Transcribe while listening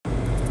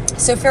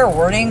So fair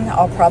warning,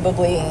 I'll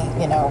probably,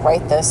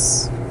 write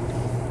this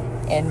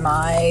in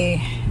my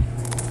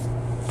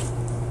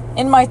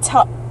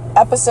top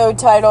episode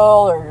title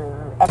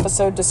or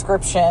episode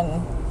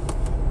description.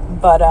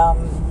 But,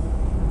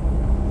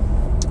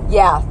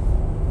 yeah,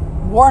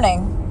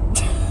 warning.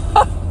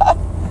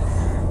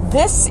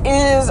 This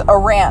is a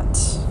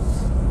rant.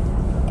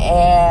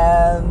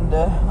 And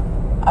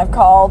I've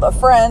called a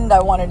friend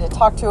I wanted to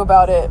talk to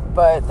about it,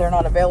 but they're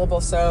not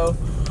available, so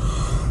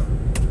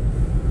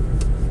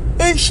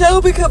it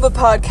shall become a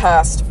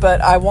podcast.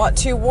 But I want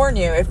to warn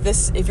you,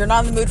 if you're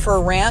not in the mood for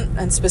a rant,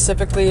 and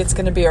specifically it's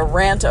going to be a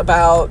rant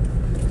about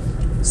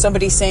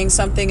somebody saying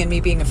something and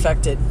me being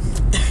affected,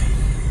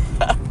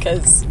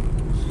 because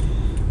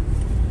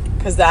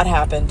that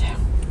happened.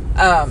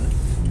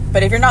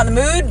 But if you're not in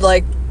the mood,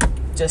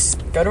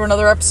 just go to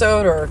another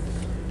episode or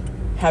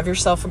have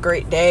yourself a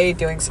great day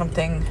doing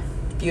something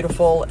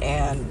beautiful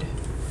and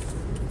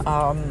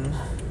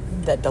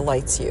that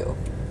delights you.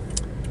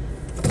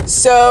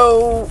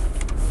 So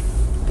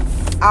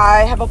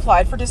I have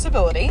applied for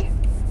disability,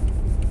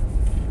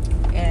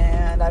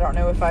 and I don't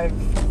know if I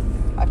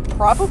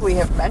probably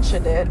have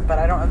mentioned it, but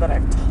I don't know that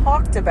I've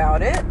talked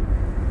about it.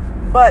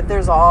 But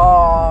there's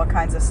all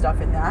kinds of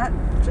stuff in that,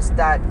 just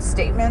that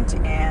statement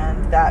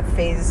and that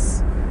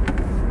phase,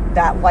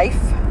 that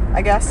life,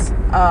 I guess.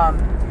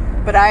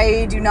 But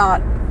I do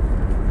not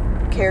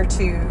care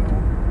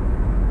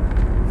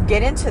to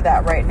get into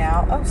that right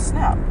now. Oh,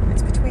 snap.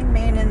 It's between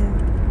Maine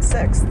and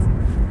 6th.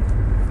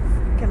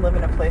 I can live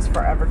in a place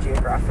forever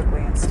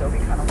geographically and still be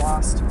kind of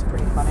lost. It's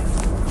pretty funny.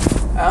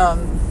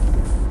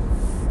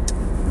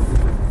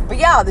 But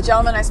yeah, the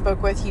gentleman I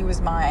spoke with, he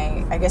is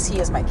my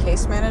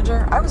case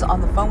manager. I was on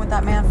the phone with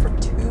that man for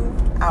 2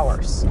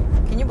 hours.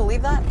 Can you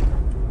believe that?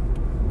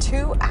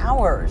 2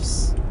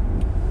 hours.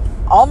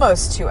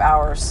 Almost 2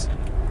 hours.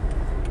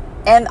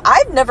 And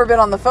I've never been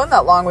on the phone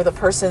that long with a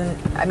person,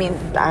 I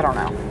don't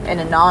know, in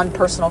a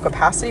non-personal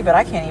capacity, but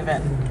I can't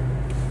even.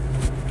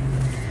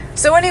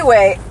 So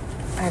anyway,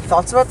 I have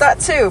thoughts about that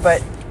too,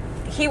 but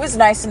he was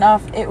nice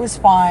enough. It was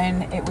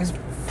fine. It was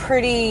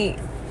pretty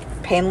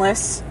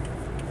painless.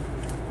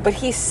 But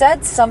he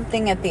said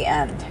something at the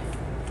end,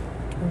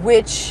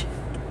 which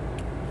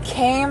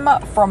came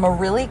from a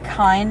really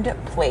kind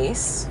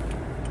place.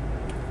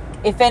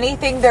 If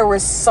anything, there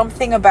was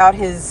something about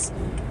his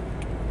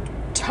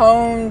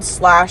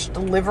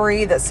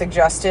tone/delivery that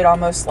suggested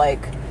almost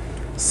like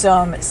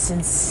some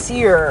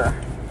a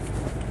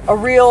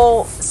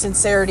real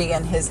sincerity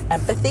in his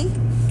empathy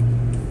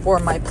for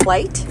my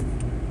plight.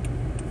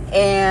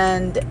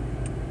 And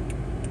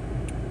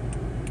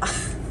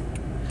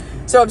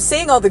so I'm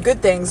saying all the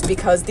good things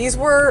because these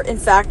were, in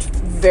fact,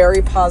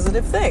 very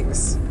positive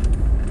things.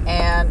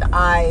 And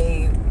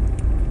I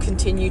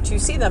continue to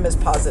see them as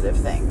positive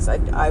things. I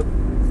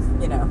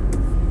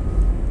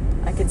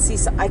can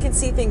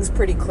see things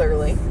pretty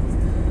clearly.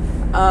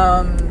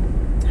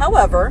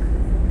 However,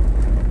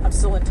 I'm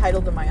still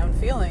entitled to my own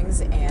feelings,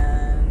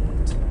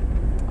 and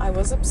I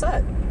was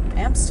upset. I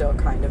am still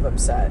kind of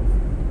upset.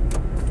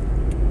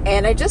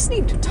 And I just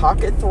need to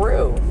talk it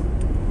through,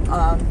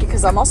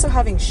 because I'm also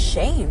having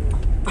shame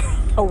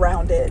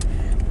around it.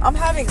 I'm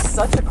having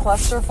such a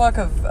clusterfuck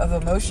of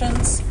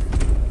emotions.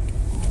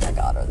 Oh my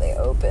God, are they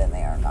open?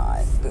 They are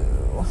not.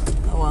 Boo.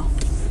 Oh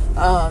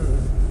well.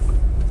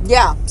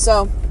 Yeah,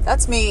 so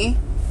that's me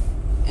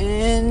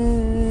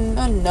in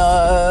a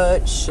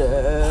nutshell.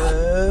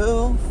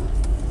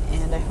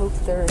 And I hope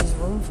there is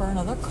room for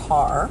another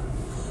car.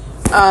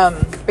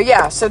 But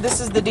yeah, so this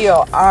is the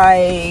deal.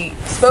 I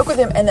spoke with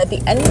him, and at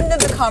the end of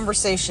the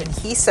conversation,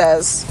 he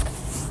says,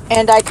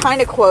 and I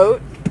kind of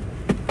quote,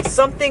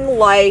 something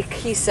like,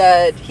 he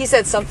said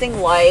something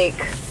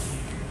like,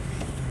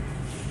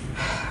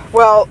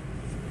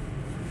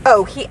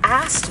 he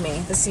asked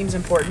me, this seems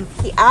important,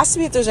 he asked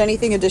me if there's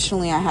anything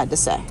additionally I had to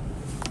say.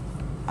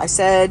 I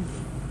said,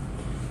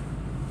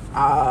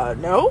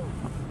 no.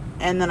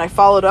 And then I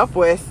followed up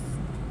with,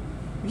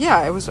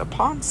 yeah, it was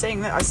upon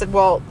saying that, I said,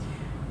 well,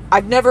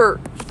 I've never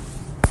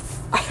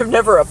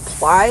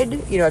applied,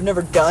 I've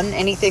never done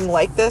anything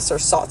like this or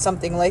sought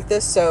something like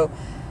this, so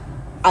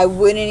I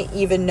wouldn't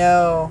even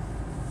know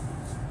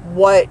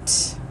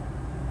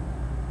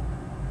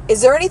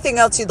is there anything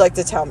else you'd like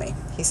to tell me?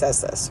 He says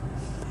this.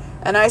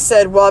 And I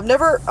said, well, I've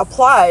never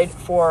applied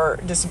for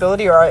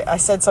disability, or I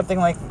said something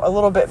like a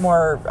little bit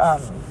more,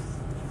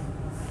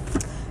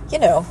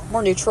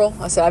 more neutral.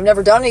 I said, I've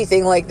never done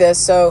anything like this,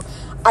 so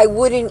I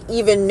wouldn't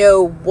even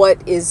know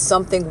what is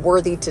something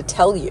worthy to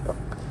tell you.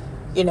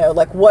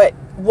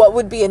 What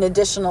would be an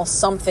additional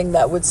something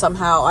that would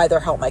somehow either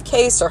help my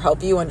case or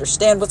help you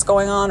understand what's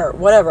going on or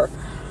whatever.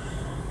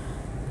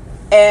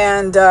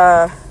 And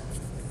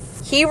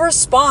he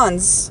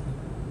responds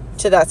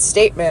to that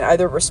statement,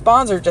 either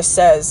responds or just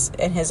says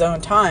in his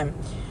own time,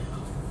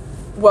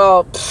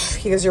 well,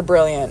 he goes, you're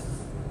brilliant.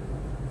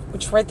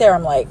 Which right there,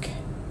 I'm like,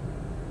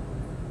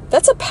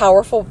 that's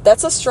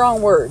a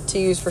strong word to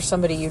use for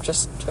somebody you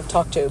just have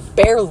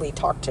barely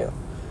talked to.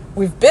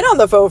 We've been on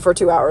the phone for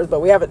 2 hours, but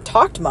we haven't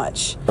talked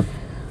much.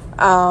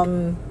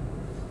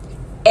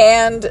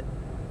 And,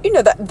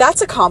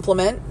 that's a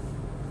compliment.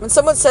 When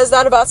someone says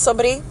that about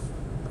somebody,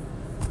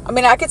 I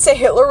mean, I could say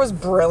Hitler was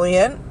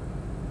brilliant.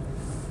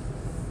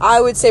 I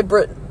would say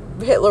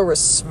Hitler was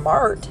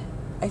smart.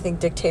 I think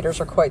dictators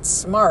are quite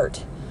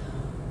smart.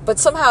 But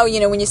somehow,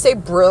 when you say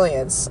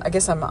brilliance, I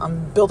guess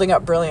I'm building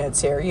up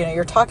brilliance here.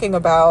 You're talking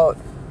about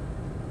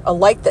a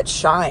light that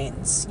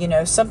shines,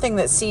 something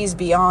that sees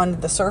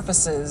beyond the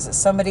surfaces,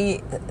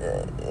 something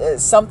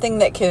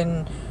that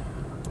can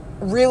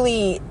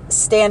really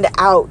stand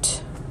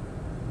out,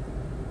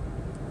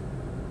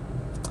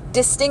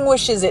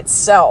 distinguishes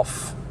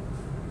itself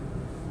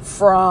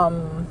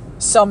from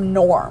some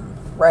norm,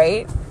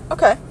 right?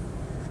 Okay,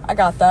 I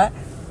got that.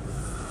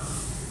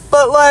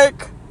 But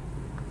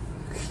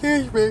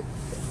excuse me,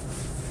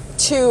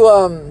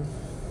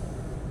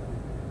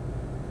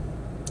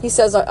 he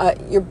says,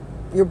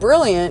 you're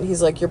brilliant.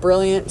 He's like, you're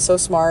brilliant, so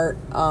smart.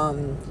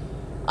 I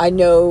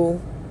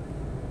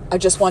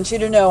just want you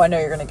to know, I know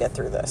you're going to get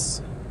through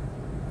this.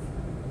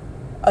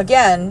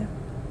 Again,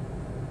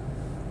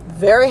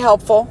 very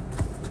helpful,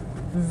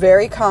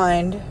 very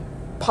kind,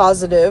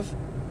 positive.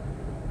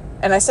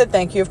 And I said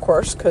thank you, of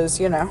course, because,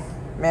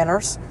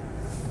 manners.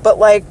 But,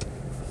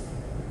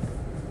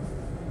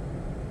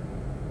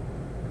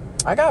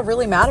 I got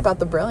really mad about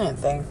the brilliant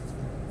thing.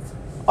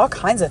 All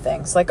kinds of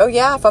things. Like, oh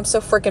yeah, if I'm so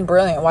freaking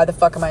brilliant, why the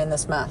fuck am I in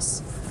this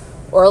mess?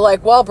 Or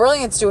well,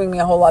 brilliant's doing me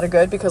a whole lot of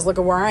good because look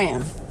at where I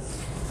am.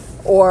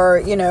 Or,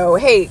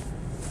 hey,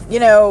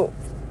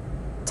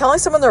 telling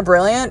someone they're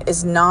brilliant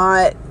is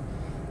not,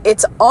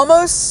 it's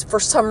almost, for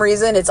some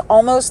reason, it's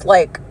almost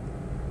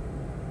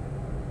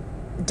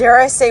dare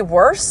I say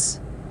worse?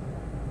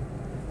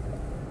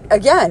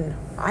 Again,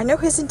 I know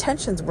his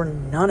intentions were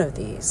none of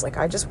these.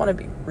 I just want to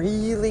be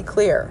really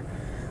clear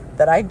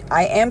that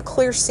I am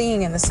clear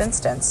seeing in this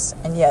instance,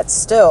 and yet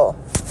still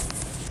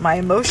my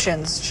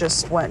emotions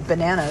just went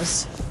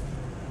bananas.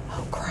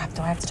 Oh crap,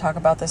 do I have to talk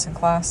about this in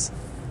class?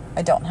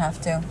 I don't have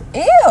to.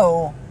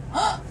 Ew!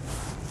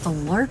 The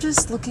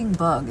largest looking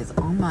bug is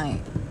on my,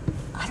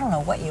 I don't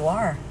know what you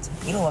are. It's a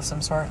beetle of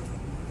some sort.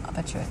 I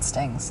bet you it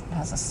stings. It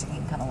has a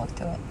stinging kind of look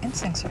to it.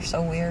 Insects are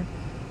so weird.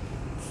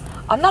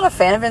 I'm not a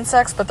fan of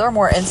insects, but there are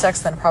more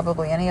insects than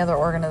probably any other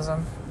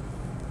organism.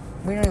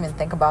 We don't even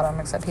think about them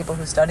except people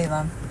who study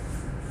them.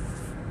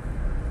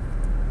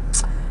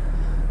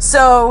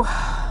 So,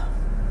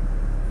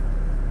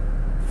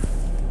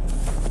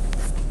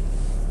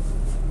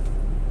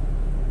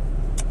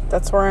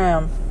 that's where I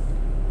am.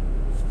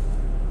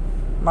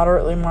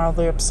 Moderately,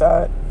 mildly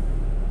upset.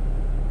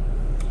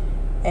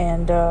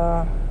 And,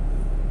 yeah,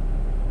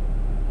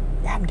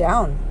 I'm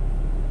down.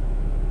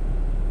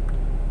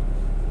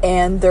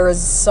 And there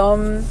is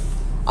I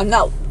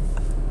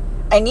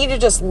need to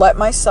just let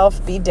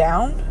myself be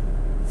down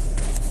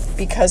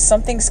because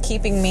something's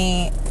keeping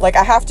me,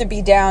 I have to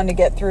be down to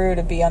get through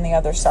to be on the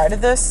other side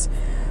of this.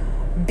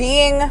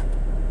 Being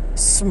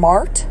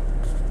smart,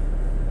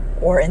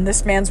 or in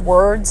this man's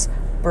words,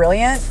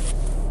 brilliant,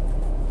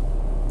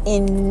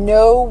 in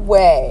no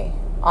way,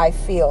 I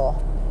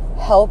feel,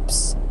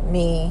 helps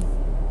me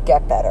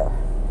get better.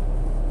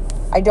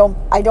 I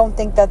don't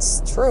think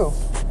that's true.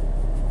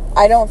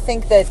 I don't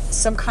think that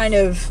some kind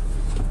of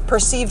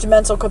perceived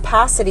mental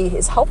capacity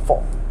is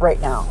helpful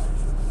right now.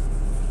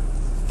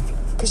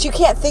 Because you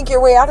can't think your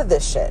way out of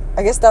this shit.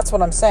 I guess that's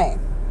what I'm saying.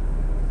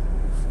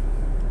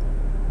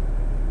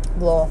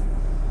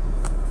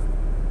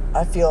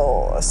 I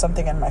feel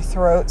something in my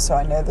throat, so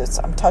I know that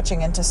I'm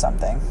touching into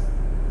something.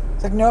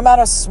 It's no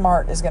amount of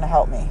smart is going to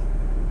help me.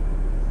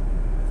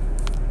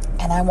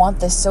 And I want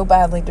this so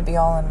badly to be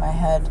all in my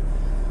head.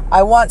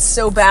 I want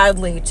so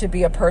badly to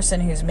be a person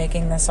who's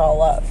making this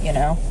all up,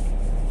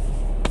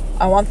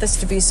 I want this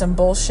to be some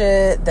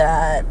bullshit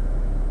that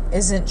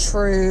isn't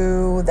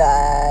true,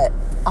 that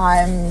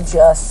I'm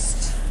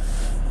just...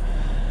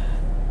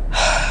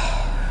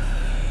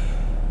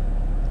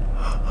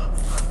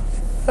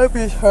 I'm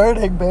just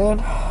hurting, man.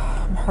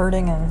 I'm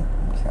hurting and...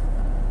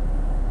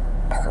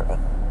 hurting.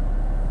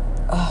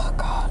 Oh,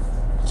 God.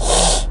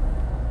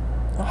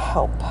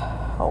 Help.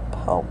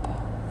 I'm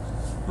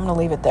gonna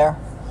leave it there.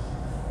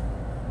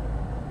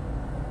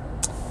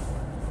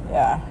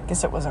 Yeah, I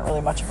guess it wasn't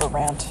really much of a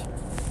rant,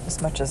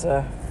 as much as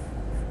a...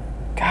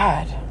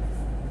 God.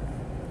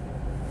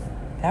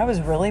 That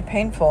was really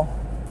painful.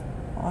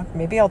 Well,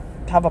 maybe I'll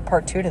have a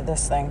part 2 to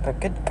this thing,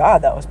 but good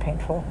God, that was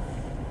painful.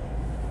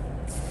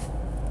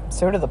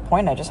 So to the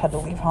point I just had to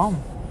leave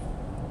home.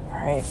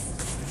 All right.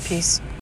 Peace.